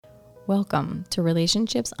Welcome to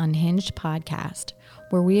Relationships Unhinged podcast,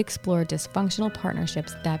 where we explore dysfunctional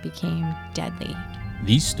partnerships that became deadly.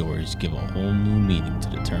 These stories give a whole new meaning to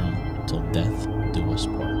the term, till death do us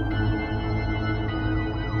part.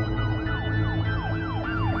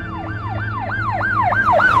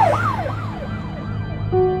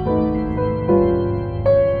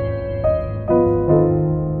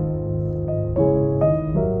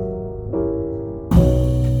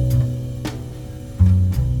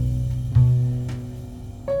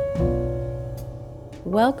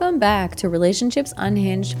 Welcome back to Relationships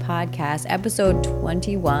Unhinged podcast, episode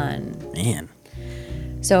 21. Man,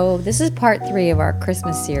 So this is part 3 of our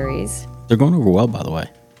Christmas series. they're going over well, by the way.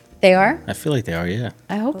 They are? I feel like they are, yeah.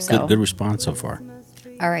 I hope so. Good response so far.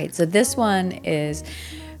 All right, so this one is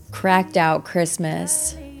Cracked Out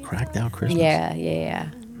Christmas. Cracked out Christmas. Yeah.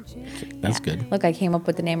 That's good. Look, I came up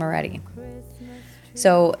with the name already.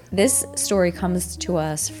 So this story comes to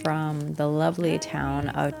us from the lovely town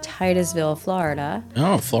of Titusville, Florida.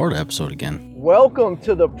 Oh, Florida episode again. Welcome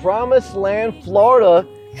to the Promised Land, Florida.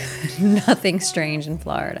 Nothing strange in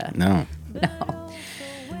Florida. No. No.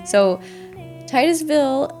 So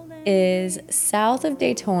Titusville is south of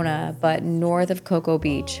Daytona, but north of Cocoa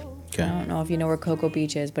Beach. Okay. I don't know if you know where Cocoa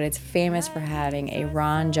Beach is, but it's famous for having a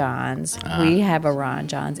Ron John's. We have a Ron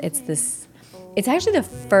John's. It's actually the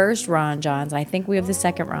first Ron John's, and I think we have the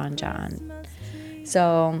second Ron John.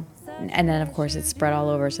 So, and then of course it's spread all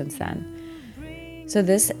over since then. So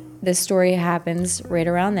this story happens right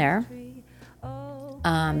around there.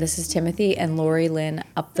 This is Timothy and Lori Lynn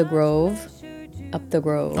Up the Grove. Up the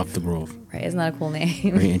Grove. Right, isn't that a cool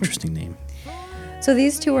name? Very interesting name. So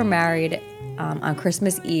these two were married on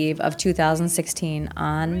Christmas Eve of 2016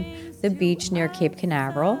 on the beach near Cape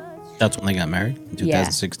Canaveral. That's when they got married? In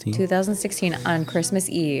 2016? Yeah, 2016 on Christmas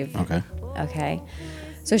Eve. Okay.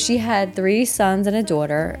 So she had 3 sons and a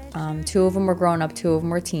daughter. 2 of them were grown up, 2 of them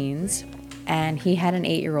were teens. And he had an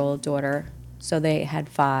 8-year-old daughter. So they had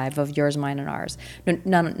 5 of yours, mine, and ours.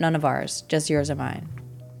 No, none of ours, just yours and mine.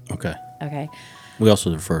 Okay. We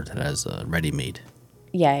also refer to that as ready-made.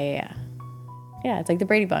 Yeah. Yeah, it's like the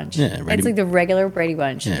Brady Bunch. Yeah, it's like the regular Brady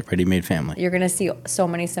Bunch. Yeah, ready-made family. You're going to see so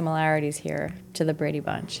many similarities here to the Brady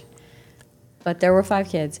Bunch. But there were 5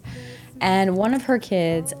 kids. And one of her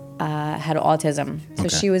kids had autism. So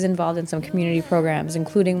she was involved in some community programs,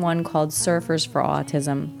 including one called Surfers for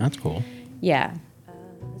Autism. That's cool. Yeah.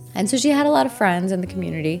 And so she had a lot of friends in the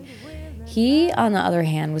community. He, on the other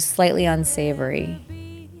hand, was slightly unsavory.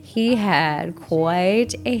 He had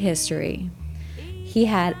quite a history. He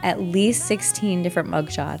had at least 16 different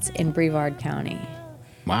mugshots in Brevard County.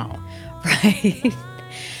 Wow. Right?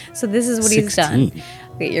 So this is what 16. he's done.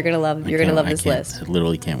 Okay, you're gonna love this list. I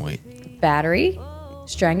literally can't wait. Battery,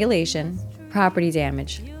 strangulation, property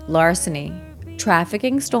damage, larceny,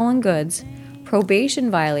 trafficking stolen goods,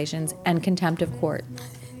 probation violations, and contempt of court.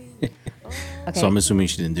 Okay. So I'm assuming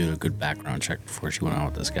she didn't do a good background check before she went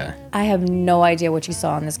out with this guy. I have no idea what she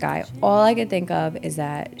saw in this guy. All I could think of is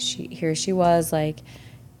that she was like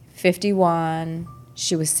 51.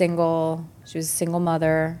 She was single. She was a single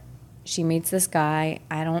mother. She meets this guy.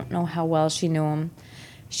 I don't know how well she knew him.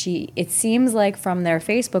 It seems like from their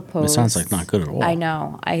Facebook posts. It sounds like not good at all. I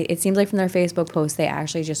know. It seems like from their Facebook posts they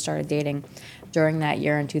actually just started dating during that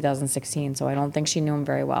year in 2016. So I don't think she knew him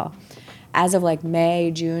very well. As of like May,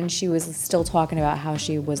 June, she was still talking about how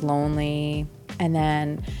she was lonely. And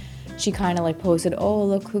then she kind of like posted, oh,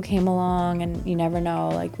 look who came along. And you never know,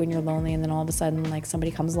 like when you're lonely and then all of a sudden like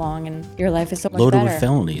somebody comes along and your life is so much Loaded better. with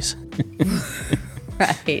felonies.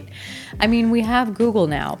 Right. I mean, we have Google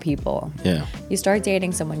now, people. Yeah. You start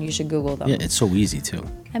dating someone, you should Google them. Yeah, it's so easy too.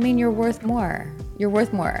 I mean, you're worth more. You're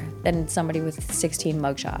worth more than somebody with 16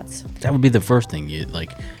 mugshots. That would be the first thing. You'd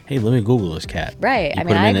like, hey, let me Google this cat. Right. You I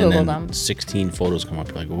mean, I Googled them. 16 photos come up.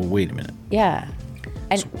 You're like, well, wait a minute. Yeah.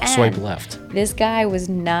 And Swipe left. This guy was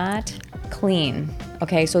not clean.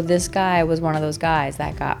 Okay, so this guy was one of those guys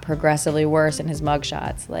that got progressively worse in his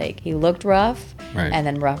mugshots. Like, he looked rough, Right. and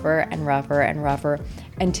then rougher and rougher and rougher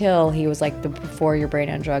until he was like the before your brain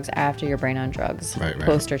on drugs, after your brain on drugs Right.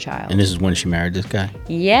 poster child. And this is when she married this guy?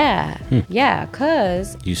 Yeah. Yeah,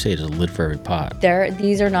 because You say it's a lid for every pot.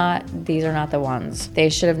 these are not the ones. They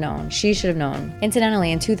should have known. She should have known.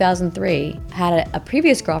 Incidentally, in 2003, had a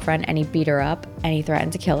previous girlfriend and he beat her up and he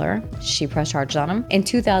threatened to kill her. She pressed charges on him. In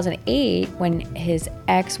 2008, when his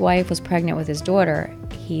ex-wife was pregnant with his daughter,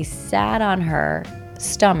 he sat on her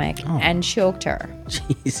stomach and choked her.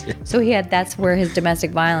 Jesus. So that's where his domestic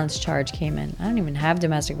violence charge came in. I don't even have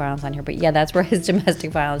domestic violence on here, but yeah, that's where his domestic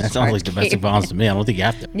violence That charge sounds like domestic came violence to me. I don't think you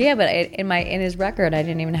have to. Yeah, but in his record, I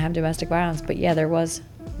didn't even have domestic violence. But yeah, there was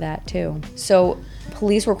that too. So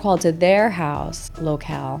police were called to their house,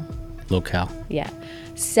 locale, yeah,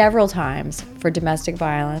 several times for domestic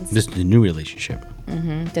violence. This is the new relationship.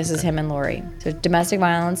 This is him and Lori. So domestic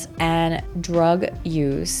violence and drug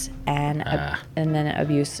use and then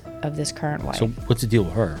abuse of this current wife. So what's the deal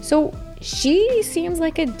with her? So she seems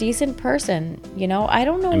like a decent person, you know. I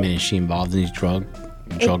don't know. I mean, is she involved in these drug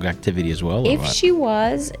activity as well? Or If what? she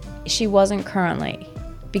was, she wasn't currently,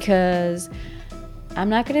 because I'm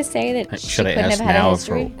not going to say that she Should I couldn't ask have had a now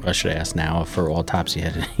history. should I ask now if her autopsy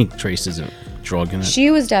had any traces of drug in it? She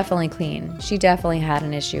was definitely clean. She definitely had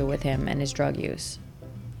an issue with him and his drug use.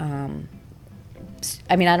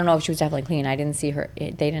 I mean, I don't know if she was definitely clean. I didn't see her.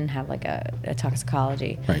 They didn't have like a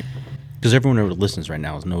toxicology. Right. Because everyone who listens right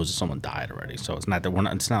now knows that someone died already, so it's not that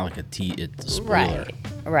it's not like it's a spoiler.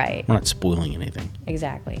 Right. We're not spoiling anything.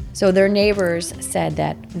 Exactly. So their neighbors said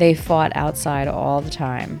that they fought outside all the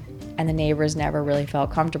time, and the neighbors never really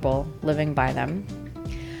felt comfortable living by them.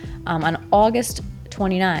 On August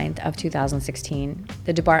 29th of 2016,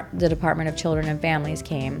 the Department of Children and Families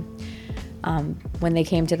came. When they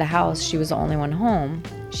came to the house, she was the only one home.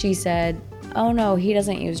 She said, "Oh no, he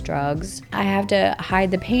doesn't use drugs. I have to hide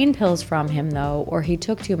the pain pills from him though, or he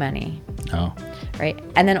took too many." Oh. Right?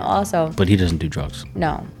 And then also, But he doesn't do drugs.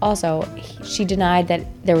 no. Also, she denied that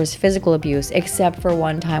there was physical abuse, except for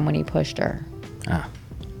one time when he pushed her. Ah.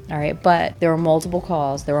 All right, but there were multiple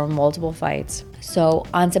calls, there were multiple fights. So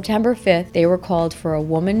on September 5th, they were called for a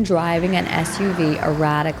woman driving an SUV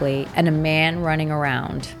erratically and a man running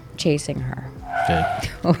around chasing her. Okay.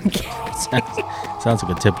 Okay. Sounds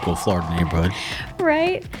like a typical Florida neighborhood.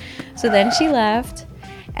 Right? So then she left,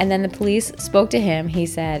 and then the police spoke to him. He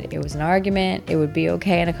said it was an argument, it would be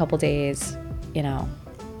okay in a couple days. You know,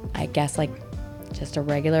 I guess like just a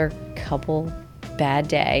regular couple bad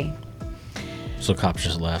day. So cops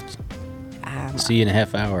just left. See you in a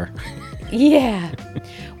half hour. Yeah.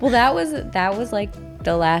 Well, that was like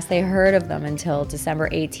the last they heard of them until December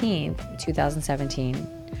 18th, 2017,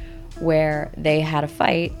 where they had a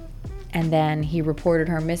fight, and then he reported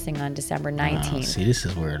her missing on December 19th. See, this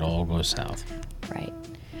is where it all goes south. Right.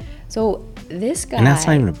 So this guy. And that's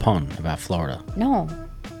not even a pun about Florida. No.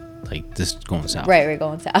 Like, this is going south. Right, we're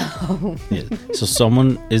going south. Yeah. So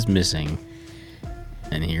someone is missing,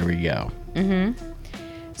 and here we go.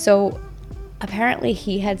 So apparently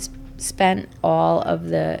he had spent all of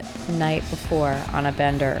the night before on a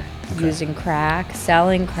bender using crack,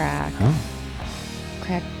 selling crack. Oh.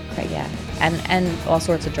 Crack, yeah. And all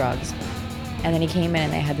sorts of drugs. And then he came in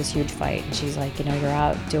and they had this huge fight. And she's like, you know, you're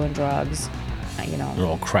out doing drugs, you know. They're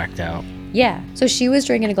all cracked out. Yeah. So she was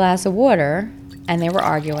drinking a glass of water and they were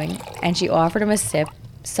arguing and she offered him a sip.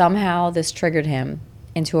 Somehow this triggered him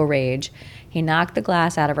into a rage. He knocked the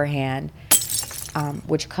glass out of her hand,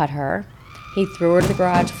 which cut her. He threw her to the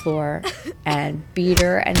garage floor and beat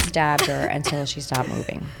her and stabbed her until she stopped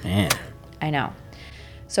moving. Man. I know.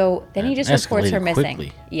 So then he just That reports her escalated missing.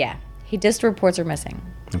 quickly. Yeah. He just reports her missing.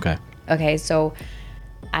 Okay. Okay, so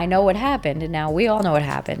I know what happened, and now we all know what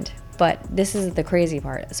happened. But this is the crazy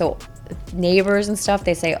part. So neighbors and stuff,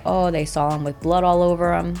 they say, oh, they saw him with blood all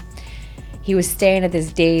over him. He was staying at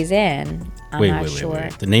this Days Inn. I'm not sure.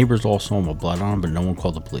 Wait. The neighbors all saw him with blood on him, but no one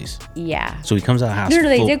called the police. Yeah. So he comes out of the house. No,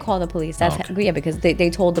 they full- did call the police. That's Oh, okay. yeah, because they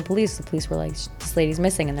told the police. The police were like, this lady's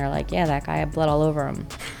missing, and they're like, yeah, that guy had blood all over him.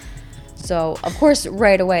 So of course,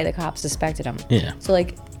 right away, the cops suspected him. Yeah. So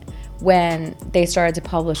like, when they started to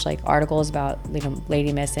publish like articles about, you know,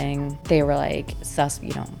 lady missing, they were like,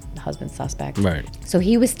 husband suspect. Right. So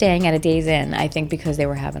he was staying at a Days Inn, I think because they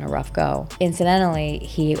were having a rough go. Incidentally,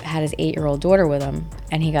 he had his 8-year-old daughter with him,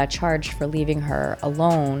 and he got charged for leaving her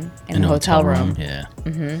alone in the hotel room. Yeah.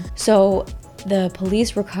 So the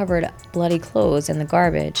police recovered bloody clothes in the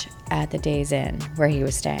garbage at the Days Inn where he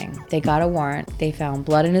was staying. They got a warrant. They found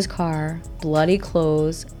blood in his car, bloody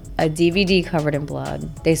clothes, a DVD covered in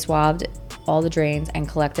blood. They swabbed all the drains and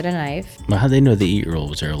collected a knife. But how'd they know the 8-year-old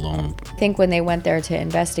was there alone? I think when they went there to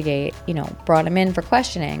investigate, brought him in for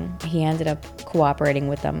questioning, he ended up cooperating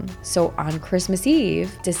with them. So on Christmas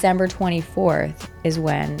Eve, December 24th, is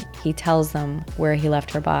when he tells them where he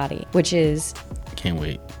left her body, which is Can't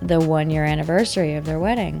wait. the 1-year anniversary of their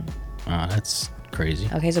wedding. That's crazy.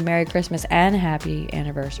 Okay, so Merry Christmas and Happy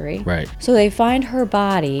Anniversary. Right. So they find her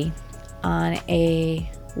body on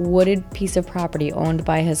a wooded piece of property owned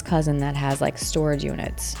by his cousin that has like storage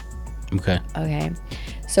units. Okay. Okay.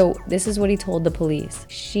 So this is what he told the police.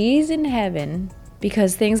 She's in heaven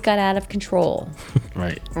because things got out of control.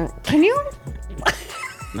 Right. Can you?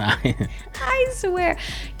 I swear.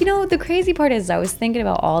 You know, the crazy part is I was thinking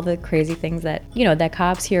about all the crazy things that, that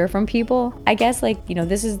cops hear from people. I guess, like,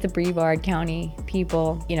 this is the Brevard County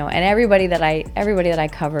people, and everybody that I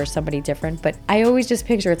cover is somebody different, but I always just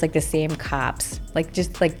picture it's like the same cops, like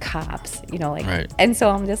just like cops, like, Right. And so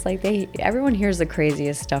I'm just like, everyone hears the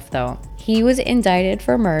craziest stuff though. He was indicted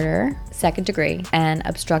for murder, 2nd degree, and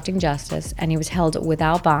obstructing justice, and he was held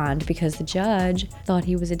without bond because the judge thought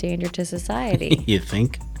he was a danger to society. You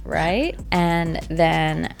think? Right? And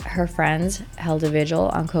then her friends held a vigil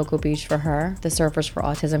on Cocoa Beach for her, the Surfers for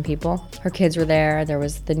Autism people. Her kids were there. There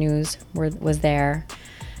was the news was there.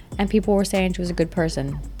 And people were saying she was a good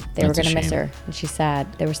person. They were That's a going to miss shame. her. And she's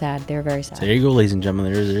sad. They were sad. They were very sad. There you go, ladies and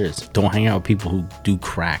gentlemen. There it is. Don't hang out with people who do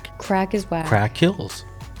crack. Crack is whack. Crack kills.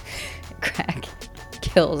 Crack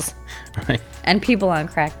kills. Right. And people on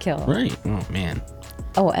crack kill. Right. Oh, man.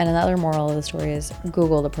 Oh, and another moral of the story is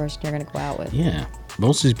Google the person you're going to go out with. Yeah.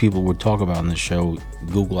 Most of these people would talk about on the show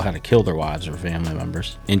Google how to kill their wives or family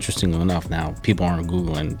members. Interestingly enough, now people aren't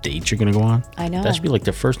Googling dates you're going to go on. I know. That should be like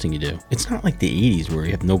the first thing you do. It's not like the 80s where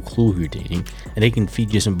you have no clue who you're dating and they can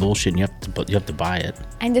feed you some bullshit and you have to buy it.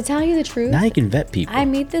 And to tell you the truth, Now you can vet people. I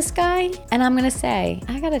meet this guy and I'm gonna say,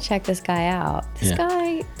 I gotta check this guy out. This Yeah.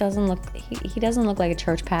 guy doesn't look he doesn't look like a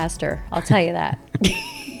church pastor. I'll tell you that.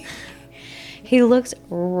 He looks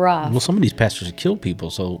rough. Well, some of these pastors have killed people,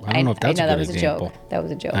 so I don't know if that's a that good was example. a joke. That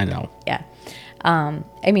was a joke. I know. Yeah.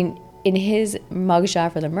 I mean, in his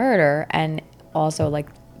mugshot for the murder and also like,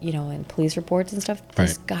 in police reports and stuff,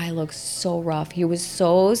 this Right. guy looks so rough. He was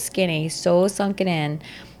so skinny, so sunken in.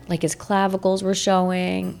 Like his clavicles were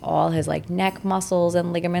showing, all his like neck muscles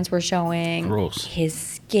and ligaments were showing. Gross. His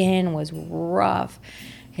skin was rough.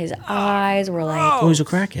 His eyes were like, Oh, he's a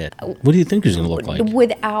crackhead. What do you think he's going to look like?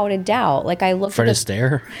 without a doubt. Like I looked Fred at this,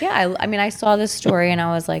 Astaire? yeah, I mean, I saw this story and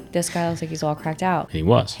I was like, this guy looks like he's all cracked out. And he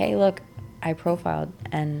was. Hey, look, I profiled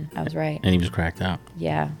and I was right. And he was cracked out.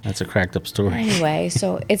 Yeah. That's a cracked up story. Anyway,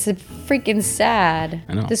 so it's a freaking sad.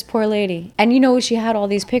 I know. This poor lady. And she had all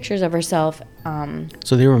these pictures of herself.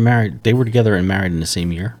 So they were married. They were together and married in the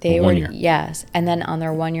same year? They Or were 1 year? yes. And then on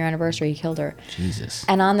their 1 year anniversary, he killed her. Jesus.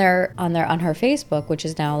 And on her Facebook, which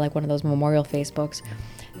is now like one of those memorial Facebooks,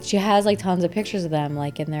 she has like tons of pictures of them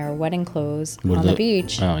like in their wedding clothes What on are the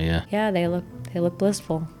beach. Oh, yeah. Yeah, they look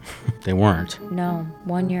blissful. They weren't. No,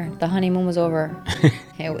 1 year. The honeymoon was over.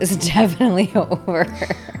 It was definitely over.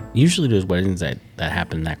 Usually there's weddings that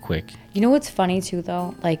happen that quick. You know what's funny too,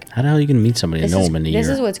 though? Like, How the hell are you going to meet somebody and know them in a year? this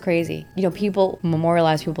is what's crazy. People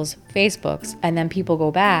memorialize people's Facebooks, and then people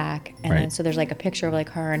go back, and then Right. so there's like a picture of like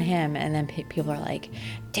her and him, and then people are like,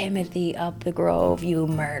 Timothy Up the Grove, you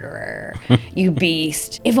murderer, you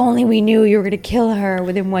beast. If only we knew you were gonna kill her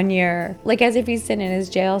within 1 year. Like as if he's sitting in his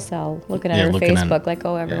jail cell looking at Yeah, her looking at Facebook, it. like,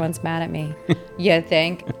 oh, everyone's mad at me. You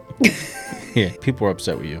think? Yeah, people are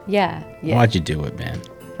upset with you. Yeah. Why'd you do it, man?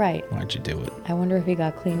 Right. Why'd you do it? I wonder if he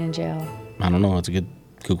got clean in jail. I don't know. It's a good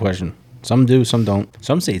question. Some do, some don't.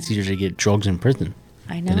 Some say it's easier to get drugs in prison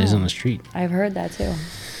I know. than it is on the street. I've heard that too.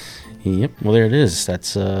 Yep. Well, there it is.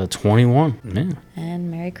 That's 21. Man. And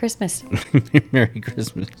Merry Christmas. Merry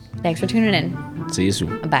Christmas. Thanks for tuning in. See you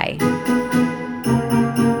soon. Bye.